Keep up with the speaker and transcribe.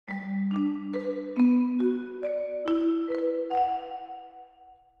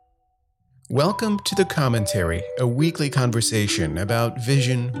Welcome to The Commentary, a weekly conversation about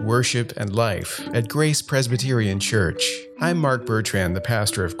vision, worship, and life at Grace Presbyterian Church. I'm Mark Bertrand, the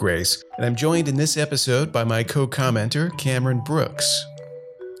pastor of Grace, and I'm joined in this episode by my co-commenter, Cameron Brooks.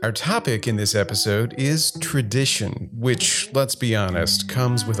 Our topic in this episode is tradition, which, let's be honest,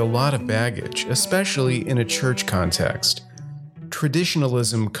 comes with a lot of baggage, especially in a church context.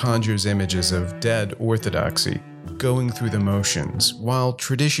 Traditionalism conjures images of dead orthodoxy, going through the motions, while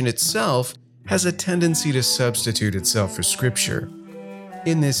tradition itself has a tendency to substitute itself for Scripture.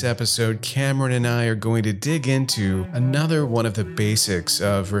 In this episode, Cameron and I are going to dig into another one of the basics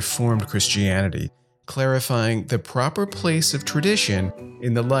of Reformed Christianity, clarifying the proper place of tradition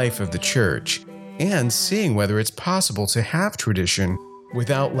in the life of the church, and seeing whether it's possible to have tradition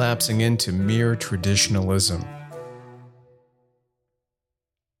without lapsing into mere traditionalism.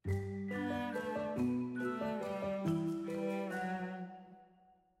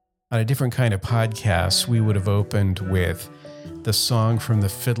 On a different kind of podcast, we would have opened with the song from the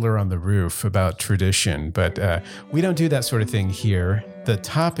Fiddler on the Roof about tradition, but we don't do that sort of thing here. The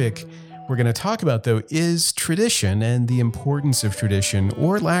topic we're going to talk about, though, is tradition and the importance of tradition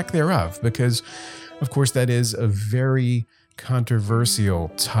or lack thereof, because, of course, that is a very controversial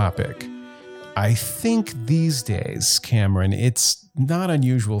topic. I think these days, Cameron, it's not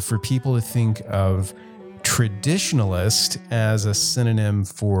unusual for people to think of traditionalist as a synonym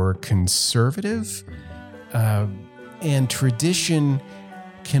for conservative, and tradition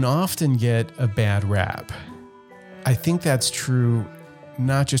can often get a bad rap. I think that's true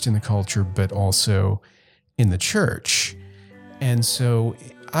not just in the culture, but also in the church. And so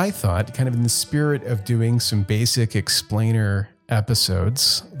I thought, kind of in the spirit of doing some basic explainer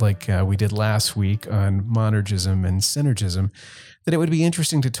episodes, like we did last week on monergism and synergism, that it would be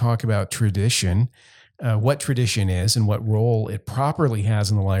interesting to talk about tradition, what tradition is and what role it properly has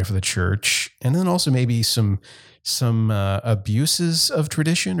in the life of the church, and then also maybe some abuses of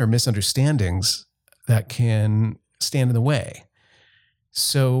tradition or misunderstandings that can stand in the way.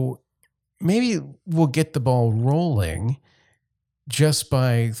 So maybe we'll get the ball rolling just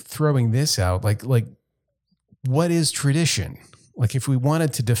by throwing this out, like what is tradition? Like if we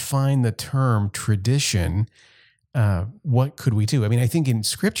wanted to define the term tradition, what could we do? I mean, I think in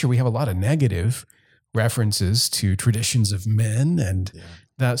Scripture we have a lot of negative references to traditions of men and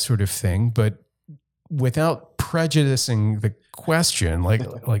that sort of thing, but without prejudicing the question,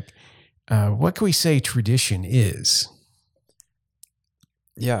 what can we say tradition is?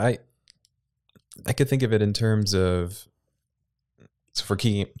 Yeah, I could think of it in terms of, so for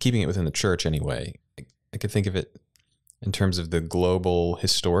keeping it within the church anyway, I could think of it in terms of the global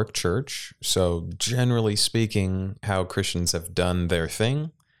historic church. So generally speaking, how Christians have done their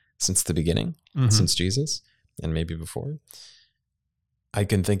thing since the beginning, since Jesus, and maybe before. I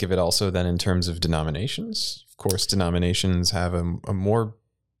can think of it also then in terms of denominations. Of course, denominations have a more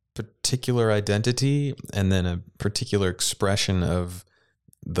particular identity and then a particular expression of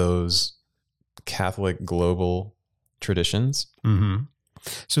those Catholic global traditions. Mm-hmm.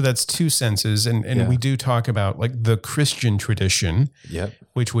 So that's two senses. And we do talk about like the Christian tradition,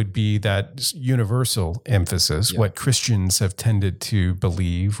 which would be that universal emphasis, what Christians have tended to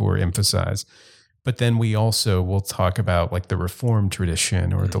believe or emphasize. But then we also will talk about like the Reformed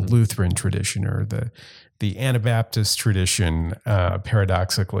tradition or the Lutheran tradition or the Anabaptist tradition,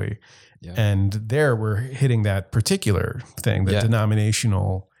 paradoxically. Yeah. And there we're hitting that particular thing, the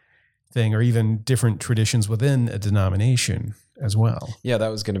denominational thing, or even different traditions within a denomination as well. Yeah, that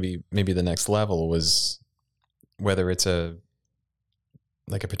was going to be maybe the next level, was whether it's a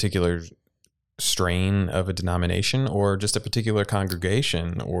particular strain of a denomination or just a particular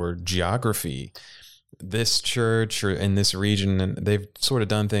congregation or geography. This church or in this region, and they've sort of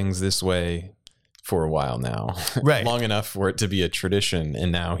done things this way for a while now, right? Long enough for it to be a tradition.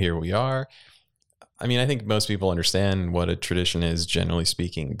 And now here we are. I mean, I think most people understand what a tradition is, generally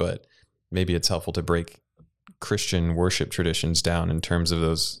speaking, but maybe it's helpful to break Christian worship traditions down in terms of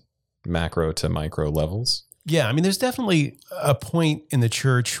those macro to micro levels. Yeah, I mean, there's definitely a point in the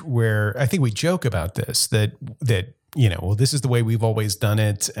church where I think we joke about this, that this is the way we've always done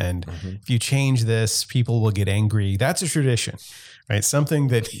it, and if you change this, people will get angry. That's a tradition, right? Something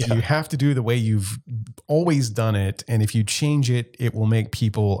that you have to do the way you've always done it, and if you change it, it will make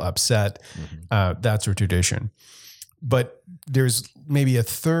people upset. That's a tradition. But there's maybe a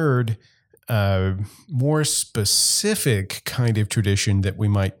third, more specific kind of tradition that we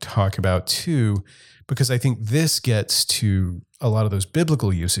might talk about too, because I think this gets to a lot of those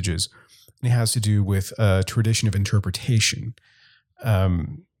biblical usages. It has to do with a tradition of interpretation.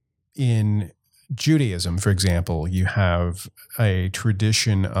 In Judaism, for example, you have a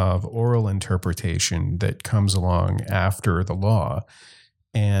tradition of oral interpretation that comes along after the law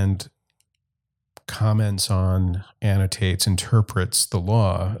and comments on, annotates, interprets the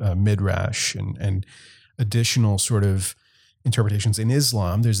law, midrash, and additional sort of interpretations. In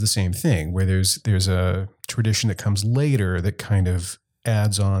Islam, there's the same thing, where there's a tradition that comes later that kind of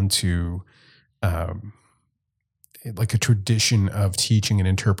adds on to like a tradition of teaching and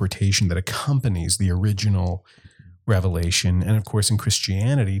interpretation that accompanies the original revelation. And of course, in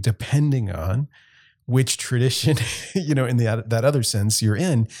Christianity, depending on which tradition, in that other sense you're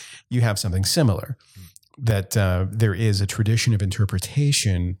in, you have something similar. That there is a tradition of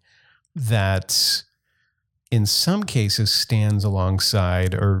interpretation that in some cases stands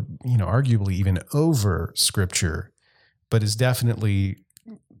alongside or, arguably even over Scripture, but is definitely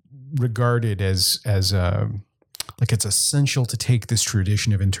regarded as like it's essential to take this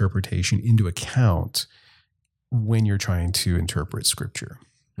tradition of interpretation into account when you're trying to interpret Scripture.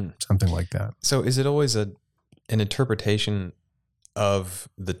 Something like that. So is it always an interpretation of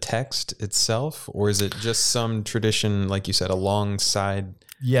the text itself, or is it just some tradition, like you said, alongside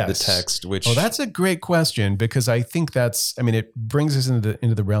the text? Well, that's a great question, because I think it brings us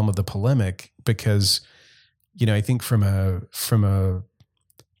into the realm of the polemic, because, I think from a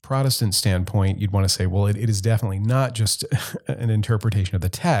Protestant standpoint, you'd want to say, well, it is definitely not just an interpretation of the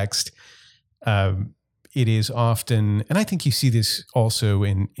text. It is often, and I think you see this also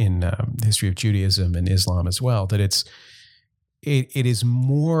in the history of Judaism and Islam as well, that it is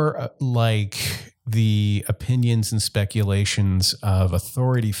more like the opinions and speculations of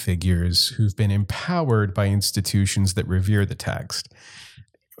authority figures who've been empowered by institutions that revere the text.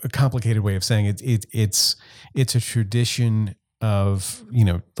 A complicated way of saying it's a tradition of,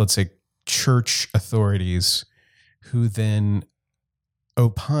 let's say church authorities who then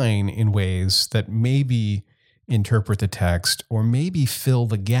opine in ways that maybe interpret the text or maybe fill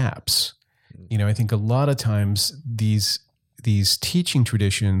the gaps. I think a lot of times these teaching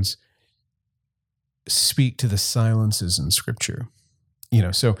traditions speak to the silences in Scripture.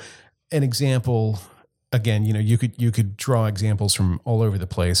 So an example, again, you could draw examples from all over the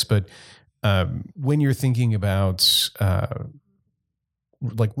place, but when you're thinking about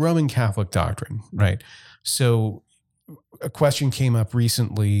like Roman Catholic doctrine, right? So a question came up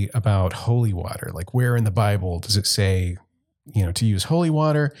recently about holy water. Like, where in the Bible does it say, to use holy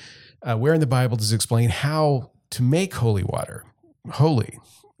water? Where in the Bible does it explain how to make holy water holy?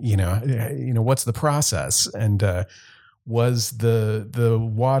 What's the process? And was the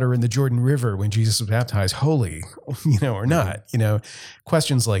water in the Jordan River when Jesus was baptized holy, or not?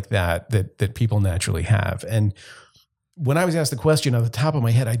 Questions like that people naturally have. And when I was asked the question, on the top of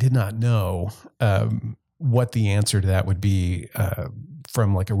my head, I did not know what the answer to that would be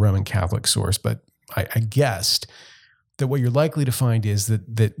from like a Roman Catholic source, but I guessed that what you're likely to find is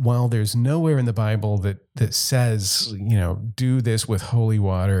that while there's nowhere in the Bible that says, do this with holy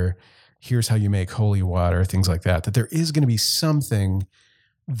water, here's how you make holy water, things like that there is going to be something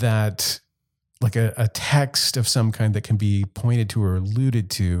that, like a text of some kind that can be pointed to or alluded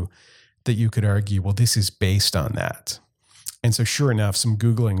to, that you could argue, well, this is based on that. And so sure enough, some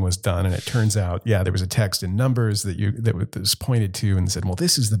Googling was done, and it turns out, there was a text in Numbers that was pointed to and said, well,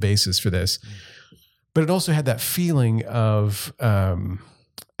 this is the basis for this. But it also had that feeling of an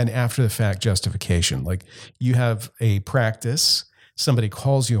after-the-fact justification. Like, you have a practice, somebody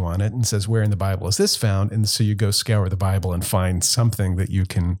calls you on it and says, where in the Bible is this found? And so you go scour the Bible and find something that you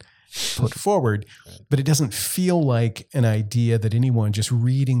can put forward. But it doesn't feel like an idea that anyone just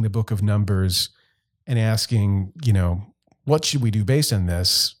reading the book of Numbers and asking, what should we do based on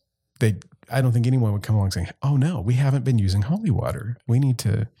this? I don't think anyone would come along saying, oh no, we haven't been using holy water. We need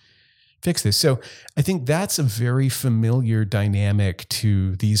to fix this. So I think that's a very familiar dynamic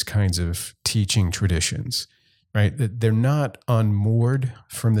to these kinds of teaching traditions, right? That they're not unmoored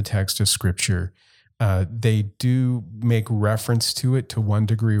from the text of Scripture. They do make reference to it to one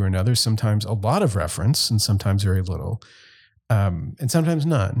degree or another, sometimes a lot of reference and sometimes very little, and sometimes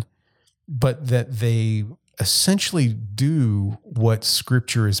none, but that they essentially do what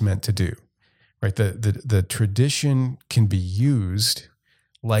Scripture is meant to do, right? The tradition can be used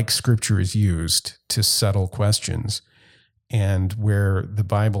like Scripture is used to settle questions. And where the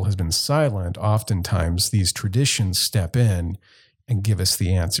Bible has been silent, oftentimes these traditions step in and give us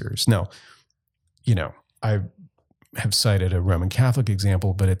the answers. Now, I have cited a Roman Catholic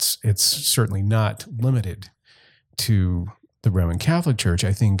example, but it's certainly not limited to the Roman Catholic Church.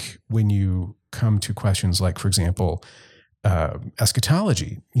 I think when you come to questions like, for example,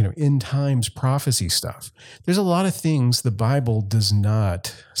 eschatology, end times prophecy stuff. There's a lot of things the Bible does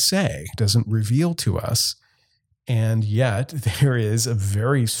not say, doesn't reveal to us. And yet there is a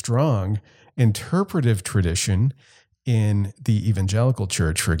very strong interpretive tradition in the evangelical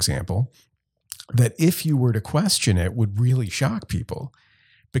church, for example, that if you were to question it would really shock people,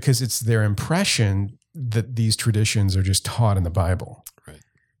 because it's their impression that these traditions are just taught in the Bible. Right.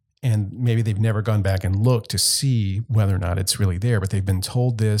 And maybe they've never gone back and looked to see whether or not it's really there, but they've been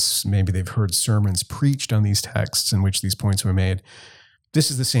told this. Maybe they've heard sermons preached on these texts in which these points were made.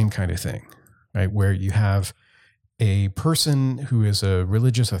 This is the same kind of thing, right? Where you have a person who is a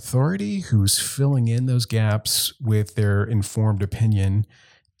religious authority who's filling in those gaps with their informed opinion.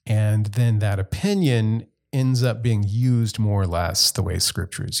 And then that opinion ends up being used more or less the way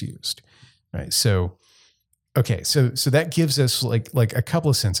Scripture is used, right? So, okay, so that gives us like a couple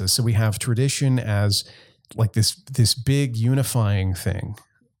of senses. So we have tradition as like this big unifying thing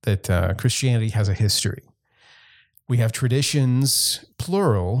that Christianity has a history. We have traditions,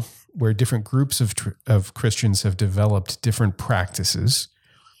 plural, where different groups of Christians have developed different practices.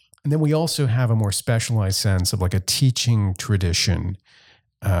 And then we also have a more specialized sense of like a teaching tradition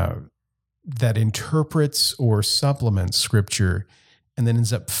that interprets or supplements Scripture and then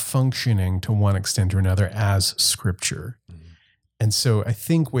ends up functioning to one extent or another as Scripture. Mm-hmm. And so I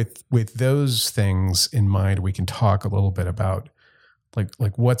think with those things in mind, we can talk a little bit about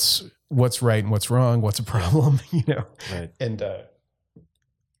like what's right and what's wrong, what's a problem, right.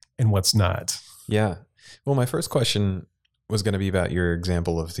 And what's not. Yeah. Well, my first question was going to be about your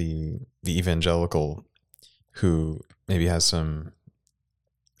example of the evangelical who maybe has some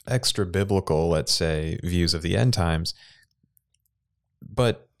extra biblical, let's say, views of the end times.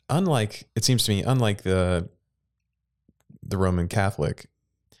 But it seems to me, unlike the Roman Catholic,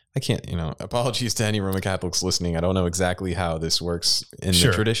 I can't, apologies to any Roman Catholics listening. I don't know exactly how this works in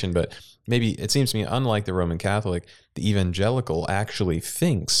the tradition, but maybe it seems to me, unlike the Roman Catholic, the evangelical actually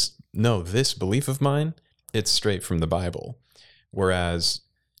thinks, no, this belief of mine, it's straight from the Bible. Whereas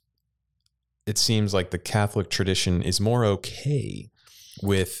it seems like the Catholic tradition is more okay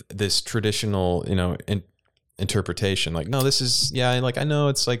with this traditional, interpretation. Like, no, this is, I know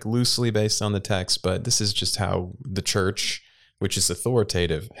it's like loosely based on the text, but this is just how the church, which is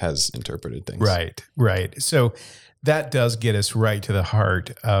authoritative, has interpreted things. Right. So that does get us right to the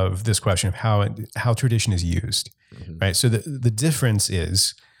heart of this question of how tradition is used, mm-hmm. right? So the difference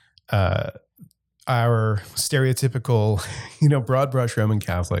is our stereotypical, broad brush Roman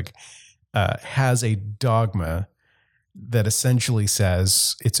Catholic has a dogma that essentially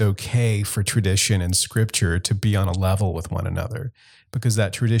says it's okay for tradition and Scripture to be on a level with one another, because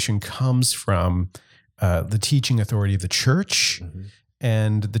that tradition comes from the teaching authority of the church, mm-hmm.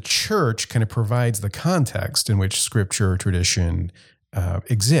 and the church kind of provides the context in which Scripture or tradition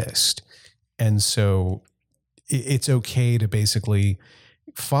exist. And so it's okay to basically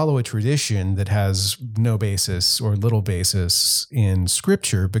follow a tradition that has no basis or little basis in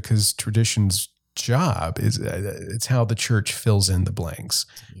Scripture, because tradition's job is it's how the church fills in the blanks.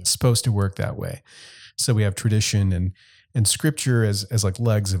 Yeah. It's supposed to work that way. So we have tradition and Scripture as like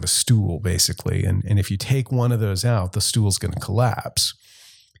legs of a stool, basically. And if you take one of those out, the stool's going to collapse.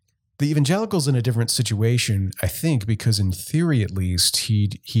 The evangelical's in a different situation, I think, because in theory, at least, he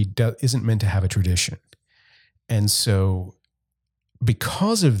isn't meant to have a tradition. And so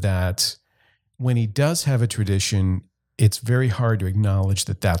because of that, when he does have a tradition, it's very hard to acknowledge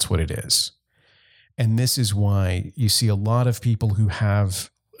that that's what it is. And this is why you see a lot of people who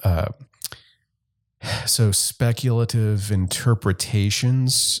have speculative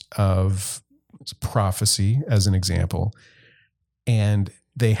interpretations of prophecy, as an example, and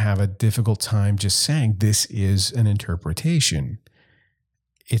they have a difficult time just saying this is an interpretation.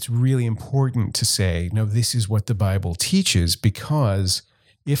 It's really important to say, no, this is what the Bible teaches, because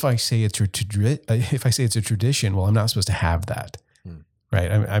if I say it's a tradition, well, I'm not supposed to have that. Right.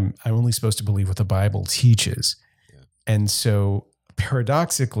 I'm only supposed to believe what the Bible teaches. Yeah. And so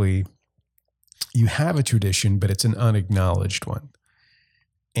paradoxically, you have a tradition, but it's an unacknowledged one.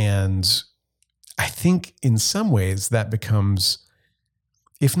 And I think in some ways that becomes,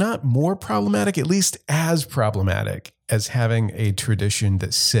 if not more problematic, at least as problematic as having a tradition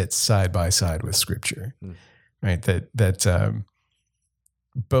that sits side by side with Scripture, right? That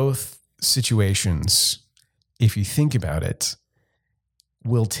both situations, if you think about it,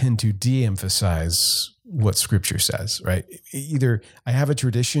 will tend to de-emphasize what Scripture says, right? Either I have a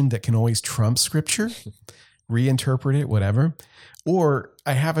tradition that can always trump Scripture, reinterpret it, whatever, or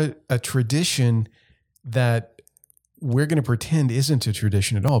I have a tradition that we're going to pretend isn't a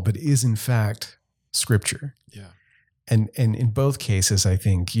tradition at all, but is in fact Scripture. Yeah. And in both cases, I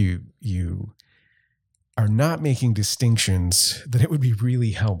think you are not making distinctions that it would be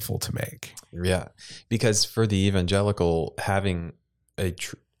really helpful to make. Yeah, because for the evangelical, having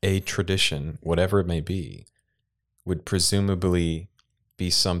a tradition, whatever it may be, would presumably be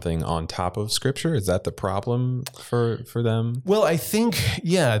something on top of Scripture. Is that the problem for them? Well, I think,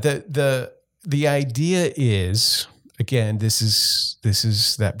 yeah, the idea is, again, this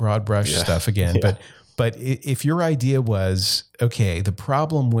is that broad brush stuff again, but if your idea was, okay, the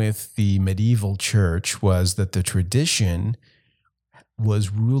problem with the medieval church was that the tradition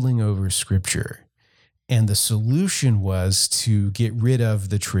was ruling over Scripture, and the solution was to get rid of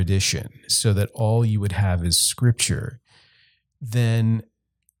the tradition so that all you would have is Scripture, then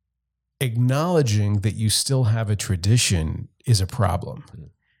acknowledging that you still have a tradition is a problem.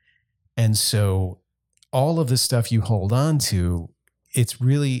 And so all of the stuff you hold on to, it's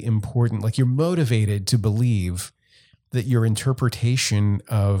really important. Like, you're motivated to believe that your interpretation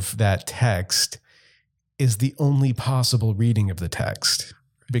of that text is the only possible reading of the text.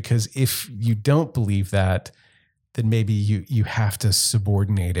 Because if you don't believe that, then maybe you have to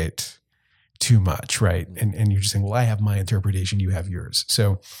subordinate it too much, right? And you're just saying, well, I have my interpretation, you have yours.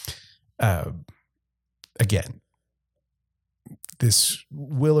 So again, this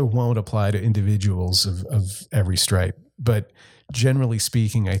will or won't apply to individuals of every stripe. But generally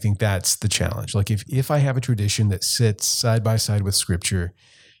speaking, I think that's the challenge. Like, if I have a tradition that sits side by side with Scripture,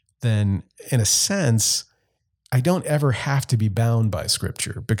 then in a sense, I don't ever have to be bound by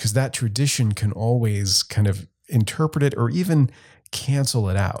Scripture, because that tradition can always kind of interpret it or even cancel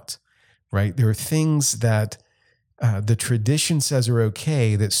it out, right? There are things that the tradition says are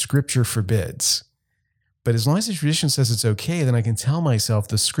okay that Scripture forbids. But as long as the tradition says it's okay, then I can tell myself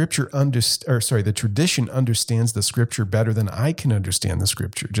the tradition understands the Scripture better than I can understand the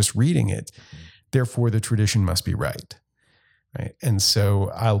Scripture, just reading it. Therefore, the tradition must be right. And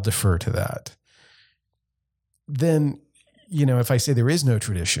so I'll defer to that. Then, if I say there is no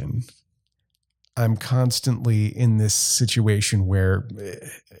tradition, I'm constantly in this situation where,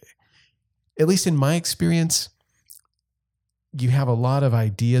 at least in my experience, you have a lot of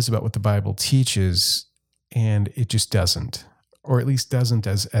ideas about what the Bible teaches, and it just doesn't, or at least doesn't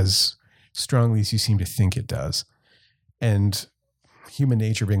as strongly as you seem to think it does. And human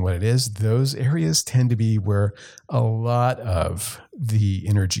nature being what it is, those areas tend to be where a lot of the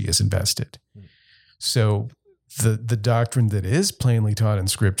energy is invested. So the doctrine that is plainly taught in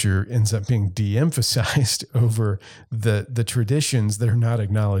Scripture ends up being de-emphasized over the traditions that are not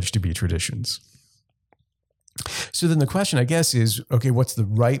acknowledged to be traditions. So then the question, I guess, is, okay, what's the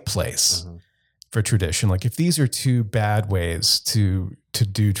right place for tradition? Like, if these are two bad ways to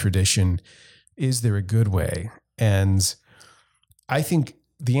do tradition, is there a good way? And I think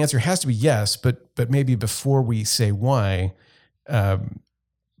the answer has to be yes, but maybe before we say why,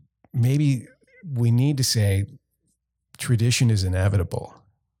 maybe we need to say tradition is inevitable.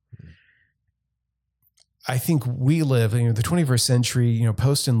 I think we live in the 21st century,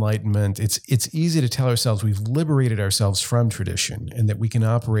 post-Enlightenment. It's easy to tell ourselves we've liberated ourselves from tradition and that we can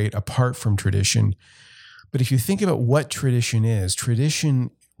operate apart from tradition. But if you think about what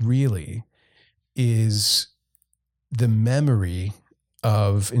tradition really is the memory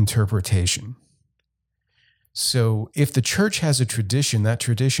of interpretation. So if the church has a tradition, that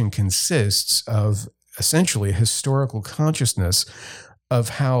tradition consists of essentially a historical consciousness of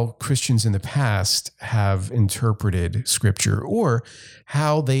how Christians in the past have interpreted Scripture, or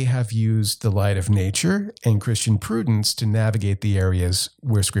how they have used the light of nature and Christian prudence to navigate the areas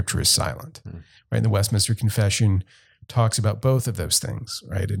where Scripture is silent. Right? And the Westminster Confession talks about both of those things,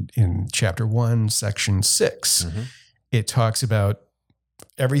 right? In chapter 1, section 6, it talks about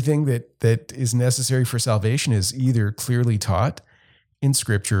everything that is necessary for salvation is either clearly taught in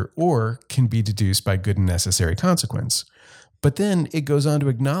Scripture or can be deduced by good and necessary consequence. But then it goes on to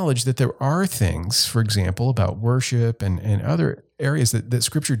acknowledge that there are things, for example, about worship and other areas that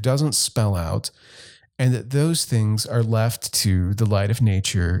Scripture doesn't spell out, and that those things are left to the light of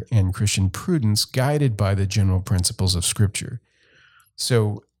nature and Christian prudence, guided by the general principles of Scripture.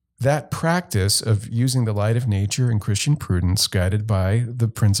 So that practice of using the light of nature and Christian prudence, guided by the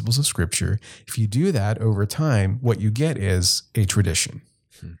principles of Scripture, if you do that over time, what you get is a tradition.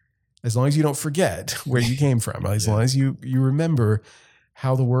 As long as you don't forget where you came from, as long as you remember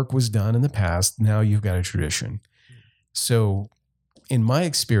how the work was done in the past, now you've got a tradition. So in my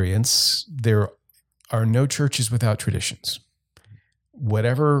experience, there are no churches without traditions.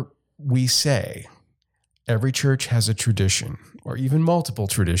 Whatever we say, every church has a tradition, or even multiple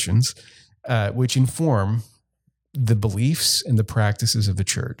traditions, which inform the beliefs and the practices of the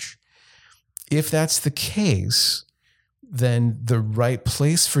church. If that's the case, then the right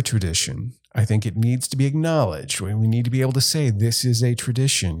place for tradition, I think it needs to be acknowledged. We need to be able to say this is a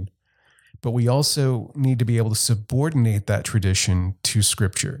tradition, but we also need to be able to subordinate that tradition to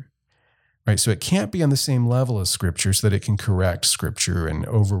Scripture, right? So it can't be on the same level as Scripture so that it can correct Scripture and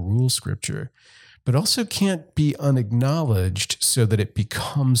overrule Scripture, but also can't be unacknowledged so that it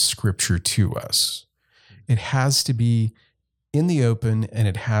becomes Scripture to us. It has to be in the open, and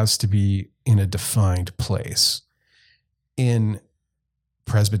it has to be in a defined place. In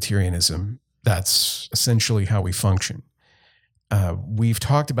Presbyterianism, that's essentially how we function. We've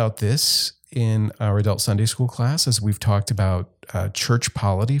talked about this in our adult Sunday school class as we've talked about church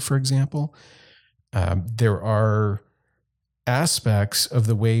polity, for example. There are aspects of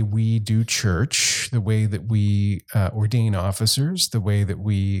the way we do church, the way that we ordain officers, the way that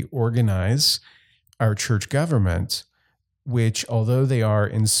we organize our church government, which, although they are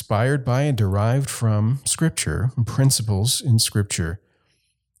inspired by and derived from Scripture, principles in Scripture,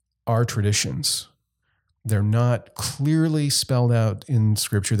 are traditions. They're not clearly spelled out in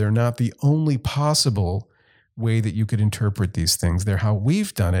Scripture. They're not the only possible way that you could interpret these things. They're how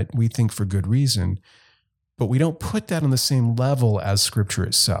we've done it, we think for good reason, but we don't put that on the same level as Scripture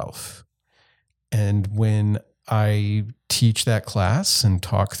itself. And when I teach that class and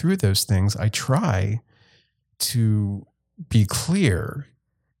talk through those things, I try to be clear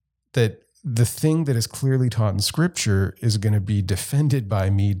that the thing that is clearly taught in Scripture is going to be defended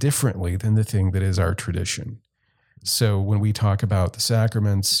by me differently than the thing that is our tradition. So when we talk about the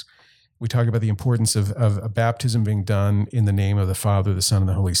sacraments, we talk about the importance of a baptism being done in the name of the Father, the Son, and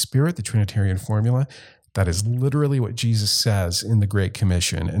the Holy Spirit, the Trinitarian formula. That is literally what Jesus says in the Great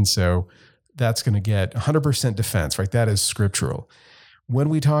Commission. And so that's going to get 100% defense, right? That is scriptural. When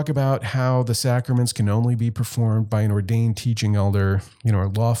we talk about how the sacraments can only be performed by an ordained teaching elder, a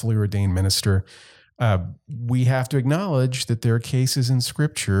lawfully ordained minister, we have to acknowledge that there are cases in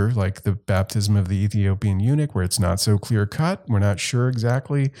Scripture, like the baptism of the Ethiopian eunuch, where it's not so clear cut. We're not sure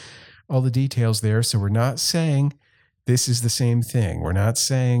exactly all the details there. So we're not saying this is the same thing. We're not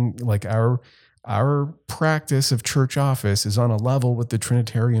saying like our practice of church office is on a level with the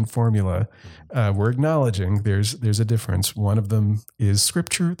Trinitarian formula. We're acknowledging there's a difference. One of them is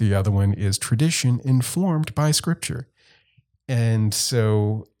Scripture. The other one is tradition informed by Scripture. And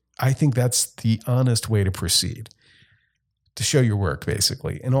so I think that's the honest way to proceed, to show your work,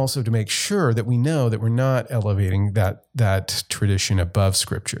 basically, and also to make sure that we know that we're not elevating that tradition above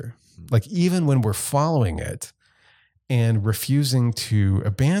Scripture. Like even when we're following it and refusing to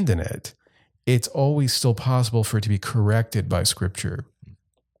abandon it, it's always still possible for it to be corrected by Scripture.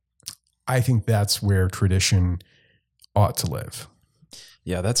 I think that's where tradition ought to live.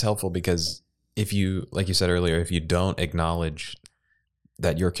 Yeah, that's helpful because if you, like you said earlier, if you don't acknowledge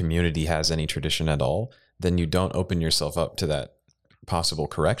that your community has any tradition at all, then you don't open yourself up to that possible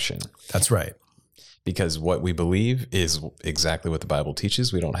correction. That's right. Because what we believe is exactly what the Bible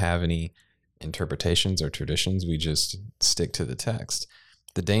teaches. We don't have any interpretations or traditions. We just stick to the text.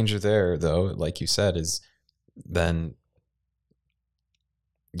 The danger there, though, like you said, is then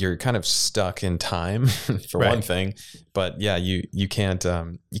you're kind of stuck in time for right. one thing. But yeah, you can't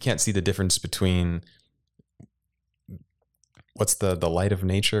see the difference between what's the light of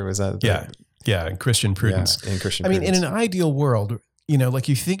nature? Was that? Yeah. In Christian prudence. Yeah, in Christian prudence. In an ideal world, like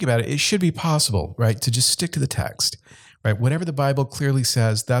you think about it, it should be possible, right? To just stick to the text, right? Whatever the Bible clearly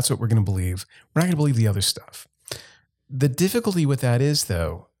says, that's what we're going to believe. We're not going to believe the other stuff. The difficulty with that is,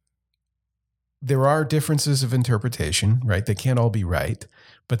 though, there are differences of interpretation, right? They can't all be right,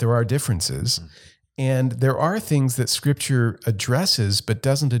 but there are differences. And there are things that Scripture addresses but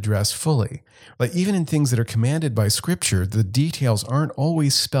doesn't address fully. Like even in things that are commanded by Scripture, the details aren't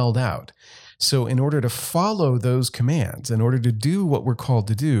always spelled out. So in order to follow those commands, in order to do what we're called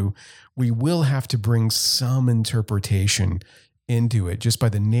to do, we will have to bring some interpretation into it just by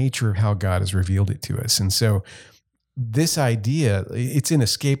the nature of how God has revealed it to us. And so this idea, it's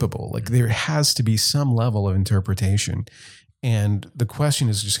inescapable. Like there has to be some level of interpretation. And the question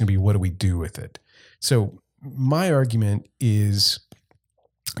is just going to be, what do we do with it? So my argument is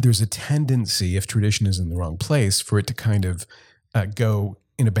there's a tendency, if tradition is in the wrong place, for it to kind of go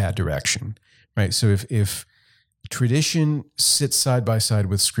in a bad direction, right? So if tradition sits side by side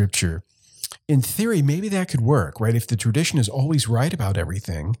with Scripture, in theory, maybe that could work, right? If the tradition is always right about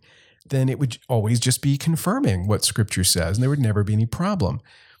everything, then it would always just be confirming what Scripture says, and there would never be any problem.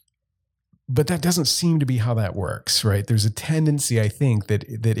 But that doesn't seem to be how that works, right? There's a tendency, I think, that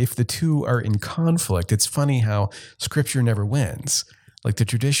if the two are in conflict, it's funny how Scripture never wins. Like the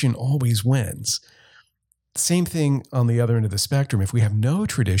tradition always wins. Same thing on the other end of the spectrum. If we have no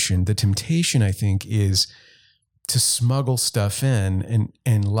tradition, the temptation, I think, is to smuggle stuff in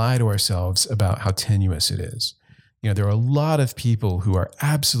and lie to ourselves about how tenuous it is. There are a lot of people who are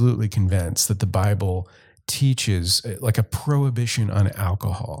absolutely convinced that the Bible teaches like a prohibition on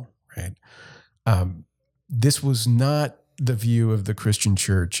alcohol, right? This was not the view of the Christian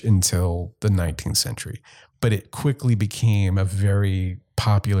church until the 19th century, but it quickly became a very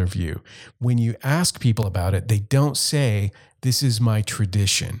popular view. When you ask people about it, they don't say, this is my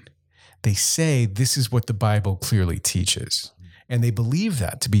tradition. They say, this is what the Bible clearly teaches. And they believe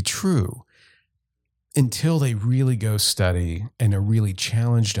that to be true until they really go study and are really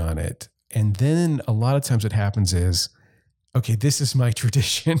challenged on it. And then a lot of times what happens is, okay, this is my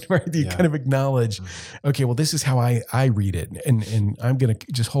tradition, right? You kind of acknowledge, okay, well, this is how I read it. And I'm going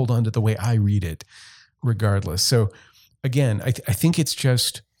to just hold on to the way I read it regardless. So again, I think it's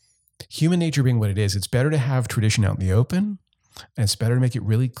just human nature being what it is. It's better to have tradition out in the open, and it's better to make it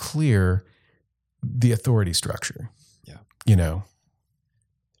really clear the authority structure. Yeah.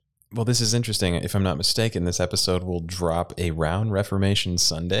 Well, this is interesting. If I'm not mistaken, this episode will drop around Reformation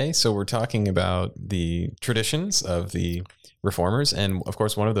Sunday. So we're talking about the traditions of the Reformers. And of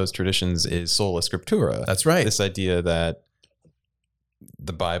course, one of those traditions is sola scriptura. That's right. This idea that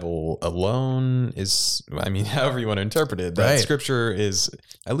the Bible alone is, however you want to interpret it, that Scripture is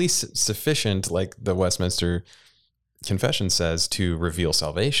at least sufficient, like the Westminster Confession says, to reveal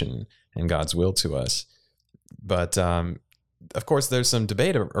salvation and God's will to us. But of course, there's some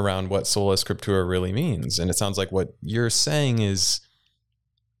debate around what sola scriptura really means. And it sounds like what you're saying is,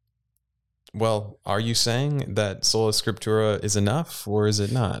 well, are you saying that sola scriptura is enough, or is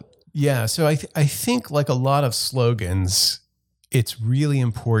it not? Yeah. So I think, like a lot of slogans, it's really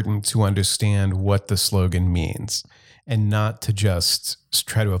important to understand what the slogan means and not to just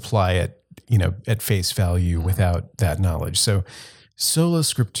try to apply it, at face value without that knowledge. So sola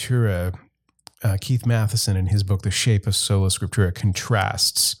scriptura, Keith Matheson, in his book, The Shape of Sola Scriptura,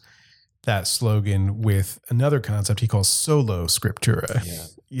 contrasts that slogan with another concept he calls solo scriptura,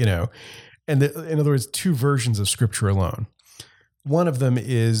 and in other words, two versions of scripture alone. One of them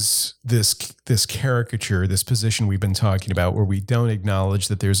is this caricature, this position we've been talking about, where we don't acknowledge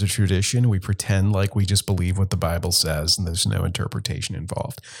that there's a tradition. We pretend like we just believe what the Bible says and there's no interpretation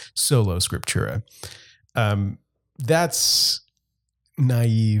involved. Solo scriptura. That's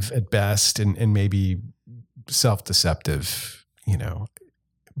naive at best and maybe self-deceptive,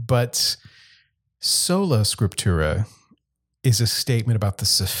 But sola scriptura is a statement about the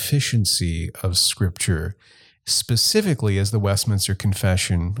sufficiency of Scripture, specifically as the Westminster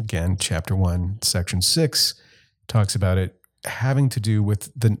Confession, again, chapter 1, section 6, talks about it, having to do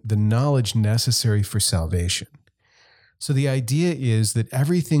with the knowledge necessary for salvation. So the idea is that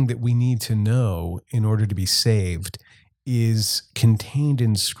everything that we need to know in order to be saved is contained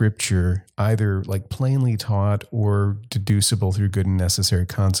in Scripture, either like plainly taught or deducible through good and necessary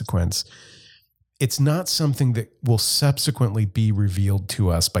consequence. It's not something that will subsequently be revealed to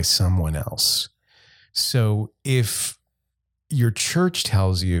us by someone else. So if your church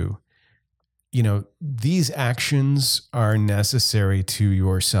tells you, these actions are necessary to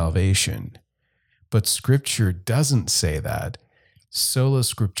your salvation, but Scripture doesn't say that, sola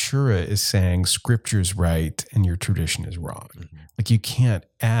scriptura is saying Scripture's right and your tradition is wrong. Mm-hmm. Like you can't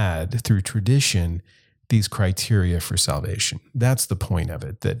add through tradition these criteria for salvation. That's the point of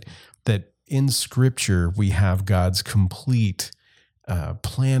it, that in Scripture we have God's complete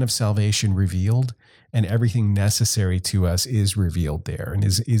plan of salvation revealed, and everything necessary to us is revealed there and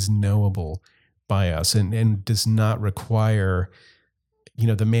is knowable by us and does not require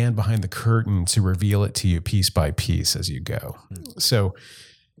the man behind the curtain to reveal it to you piece by piece as you go. So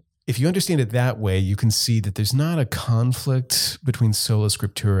if you understand it that way, you can see that there's not a conflict between sola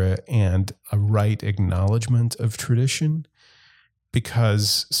scriptura and a right acknowledgement of tradition,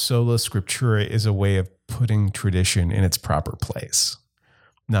 because sola scriptura is a way of putting tradition in its proper place,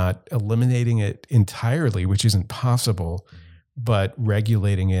 not eliminating it entirely, which isn't possible, but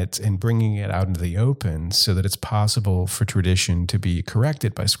regulating it and bringing it out into the open so that it's possible for tradition to be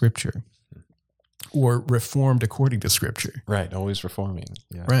corrected by Scripture or reformed according to Scripture. Right. Always reforming.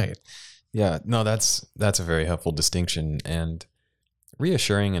 Yeah. Right. Yeah. No, that's a very helpful distinction and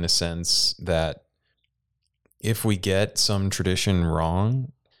reassuring in a sense that if we get some tradition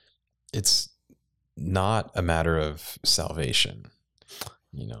wrong, it's not a matter of salvation.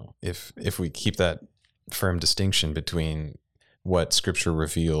 If we keep that firm distinction between what Scripture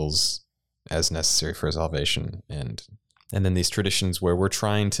reveals as necessary for salvation and then these traditions where we're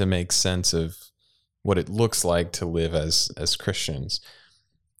trying to make sense of what it looks like to live as Christians.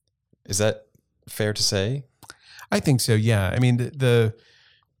 Is that fair to say? I think so, yeah. I mean,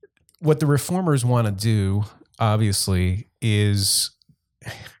 what the reformers want to do obviously, is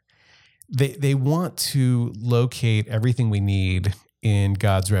they want to locate everything we need in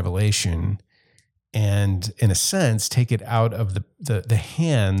God's revelation and, in a sense, take it out of the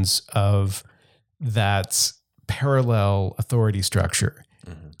hands of that parallel authority structure,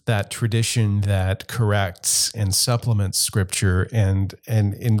 that tradition that corrects and supplements Scripture, and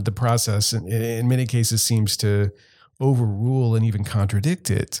in the process, in many cases, seems to overrule and even contradict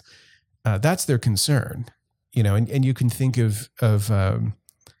it. That's their concern, and you can think of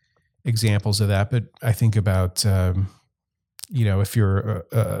examples of that, but I think about if you're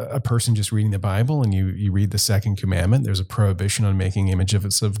a person just reading the Bible and you read the second commandment, there's a prohibition on making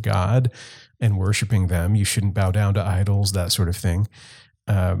images of God and worshiping them. You shouldn't bow down to idols, that sort of thing.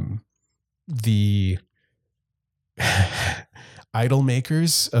 The idol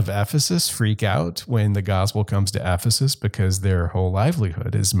makers of Ephesus freak out when the gospel comes to Ephesus because their whole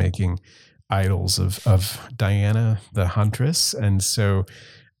livelihood is making idols of Diana, the huntress. And so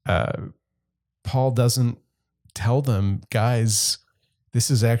Paul doesn't tell them, guys, this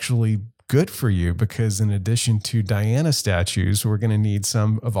is actually good for you, because in addition to Diana statues, we're going to need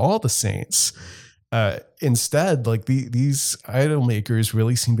some of all the saints. Instead, like these idol makers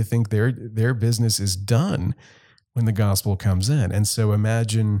really seem to think their business is done when the gospel comes in. And so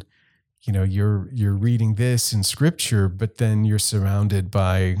imagine, you're reading this in Scripture, but then you're surrounded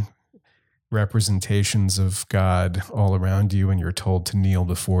by representations of God all around you, and you're told to kneel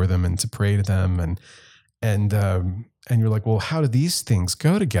before them and to pray to them, and you're like, well, how do these things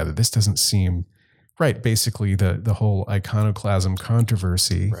go together? This doesn't seem right. Basically, the whole iconoclasm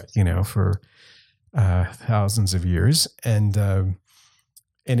controversy, right, for thousands of years, and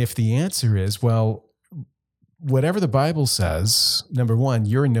if the answer is, well, whatever the Bible says, number one,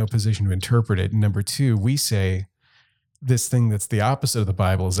 you're in no position to interpret it, and number two, we say this thing that's the opposite of the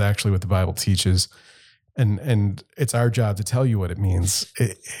Bible is actually what the Bible teaches, and it's our job to tell you what it means.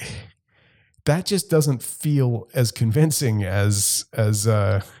 That just doesn't feel as convincing as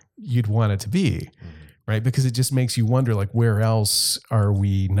you'd want it to be, right? Because it just makes you wonder, like, where else are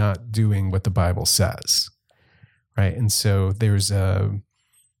we not doing what the Bible says, right? And so there's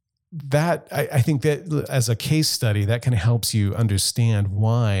that. I think that as a case study, that kind of helps you understand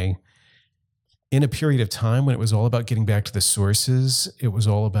why, in a period of time when it was all about getting back to the sources, it was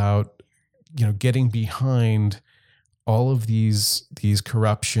all about getting behind all of these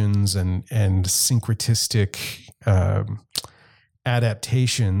corruptions and syncretistic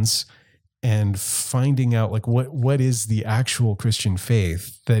adaptations, and finding out like what is the actual Christian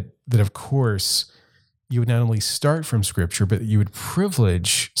faith, that of course you would not only start from Scripture, but you would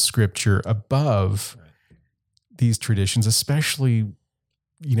privilege Scripture above these traditions, especially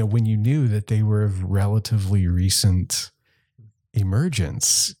when you knew that they were of relatively recent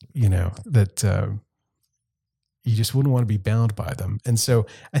emergence, that you just wouldn't want to be bound by them. And so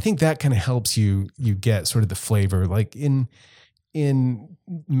I think that kind of helps you get sort of the flavor. Like in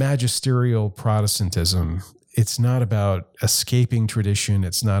magisterial Protestantism, it's not about escaping tradition.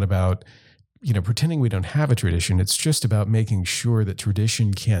 It's not about, pretending we don't have a tradition. It's just about making sure that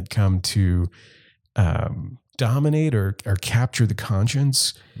tradition can't come to dominate or capture the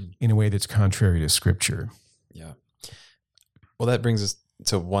conscience in a way that's contrary to Scripture. Yeah. Well, that brings us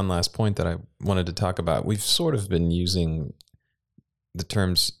to one last point that I wanted to talk about. We've sort of been using the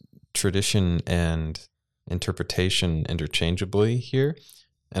terms tradition and interpretation interchangeably here,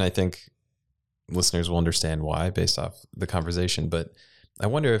 and I think listeners will understand why based off the conversation. But I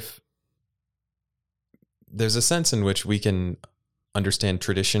wonder if there's a sense in which we can understand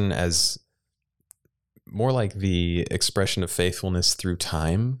tradition as more like the expression of faithfulness through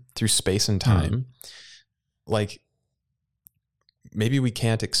time, through space and time. Like, maybe we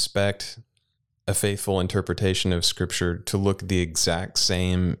can't expect a faithful interpretation of Scripture to look the exact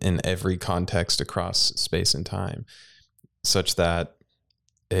same in every context across space and time, such that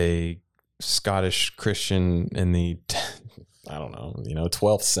a Scottish Christian in the,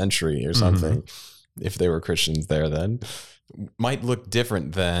 12th century or something, if they were Christians there then, might look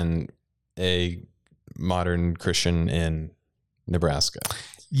different than a modern Christian in Nebraska.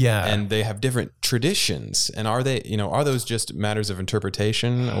 Yeah. And they have different traditions. And are those just matters of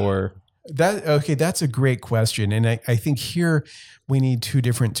interpretation, or? That's a great question. And I think here we need two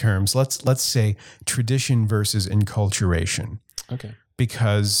different terms. Let's say tradition versus enculturation. Okay.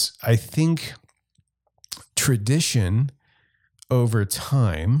 Because I think tradition over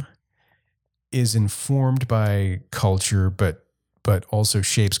time is informed by culture, but also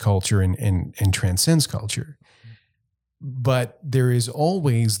shapes culture and transcends culture. But there is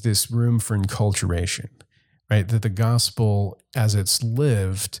always this room for enculturation, right? That the gospel, as it's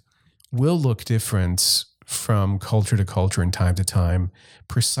lived, will look different from culture to culture and time to time,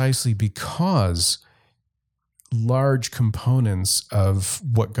 precisely because large components of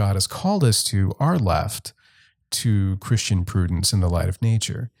what God has called us to are left to Christian prudence in the light of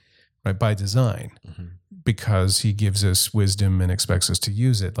nature, right? By design, because he gives us wisdom and expects us to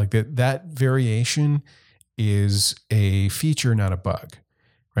use it. Like that variation is a feature, not a bug,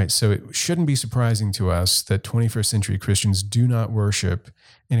 right? So it shouldn't be surprising to us that 21st century Christians do not worship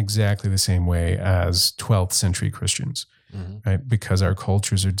in exactly the same way as 12th century Christians, right? Because our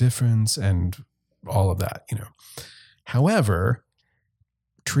cultures are different and all of that, you know. However,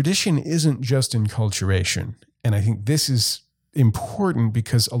 tradition isn't just enculturation. And I think this is important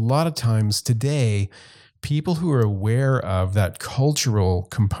because a lot of times today, people who are aware of that cultural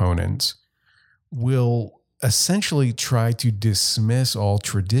component will essentially try to dismiss all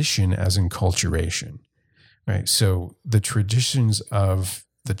tradition as enculturation, right? So the traditions of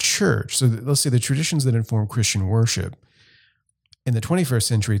the church, so let's say the traditions that inform Christian worship, in the 21st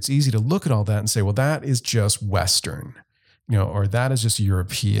century, it's easy to look at all that and say, well, that is just Western, you know, or that is just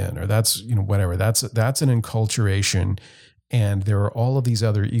European, or that's, you know, whatever. That's an enculturation. And there are all of these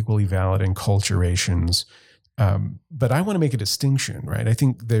other equally valid enculturations. But I want to make a distinction, right? I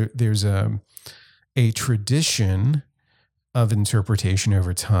think there's a tradition of interpretation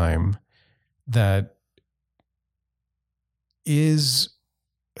over time that is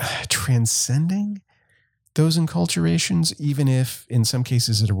transcending those enculturations, even if in some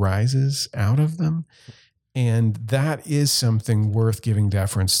cases it arises out of them. And that is something worth giving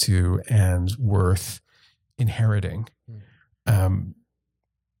deference to and worth inheriting.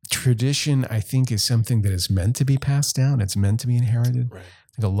 Tradition, I think, is something that is meant to be passed down. It's meant to be inherited. Right.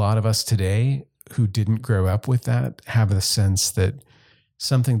 I think a lot of us today who didn't grow up with that have the sense that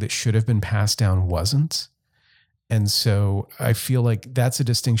something that should have been passed down wasn't. And so I feel like that's a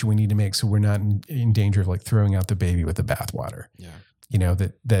distinction we need to make so we're not in danger of like throwing out the baby with the bathwater. Yeah. You know,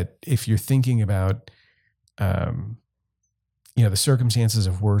 that if you're thinking about, you know, the circumstances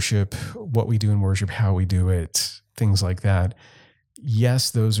of worship, what we do in worship, how we do it, things like that. Yes,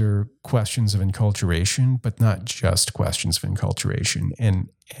 those are questions of enculturation, but not just questions of enculturation.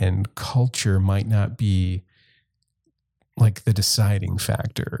 And culture might not be like the deciding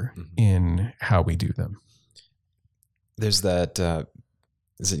factor in how we do them. There's that,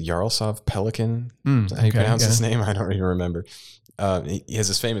 is it Yaroslav Pelikan? Is that how you pronounce his name? I don't even remember. He has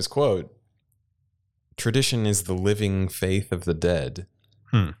this famous quote, "Tradition is the living faith of the dead.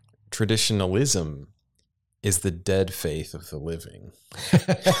 Traditionalism is the dead faith of the living."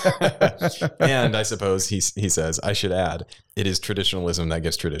 And I suppose he says, I should add, it is traditionalism that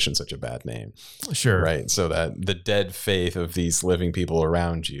gives tradition such a bad name. Sure. Right. So that the dead faith of these living people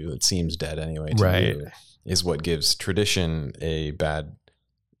around you, it seems dead anyway to you, is what gives tradition a bad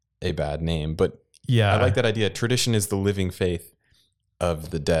name. But yeah, I like that idea. Tradition is the living faith of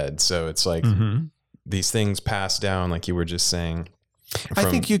the dead. So it's like these things pass down, like you were just saying. I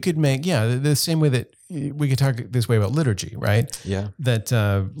think you could make, the same way that we could talk this way about liturgy, right? Yeah. That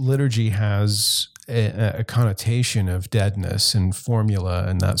liturgy has a connotation of deadness and formula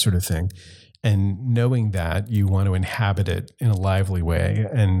and that sort of thing. And knowing that, you want to inhabit it in a lively way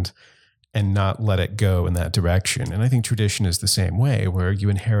and not let it go in that direction. And I think tradition is the same way, where you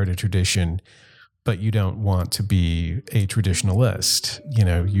inherit a tradition, but you don't want to be a traditionalist. You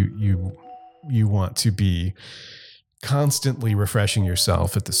know, you want to be constantly refreshing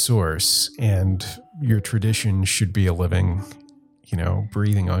yourself at the source, and your tradition should be a living, you know,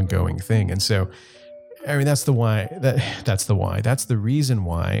 breathing, ongoing thing. And so, I mean, that's the why. That's the why. That's the reason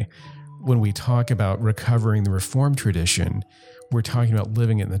why when we talk about recovering the Reformed tradition, we're talking about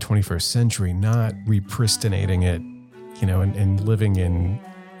living it in the 21st century, not repristinating it, you know, and living in,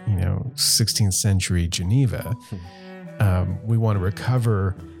 you know, 16th century Geneva. We want to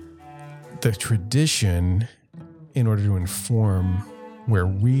recover the tradition in order to inform where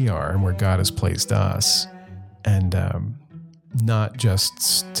we are and where God has placed us, and not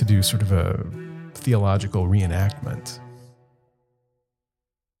just to do sort of a theological reenactment.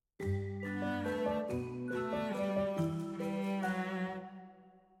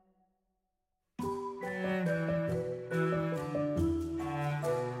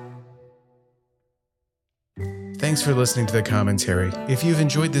 Thanks for listening to the commentary. If you've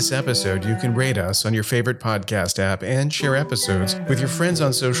enjoyed this episode, you can rate us on your favorite podcast app and share episodes with your friends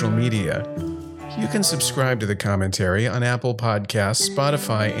on social media. You can subscribe to the commentary on Apple Podcasts,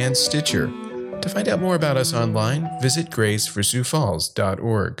 Spotify, and Stitcher. To find out more about us online, visit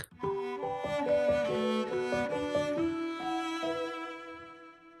graceforsiouxfalls.org.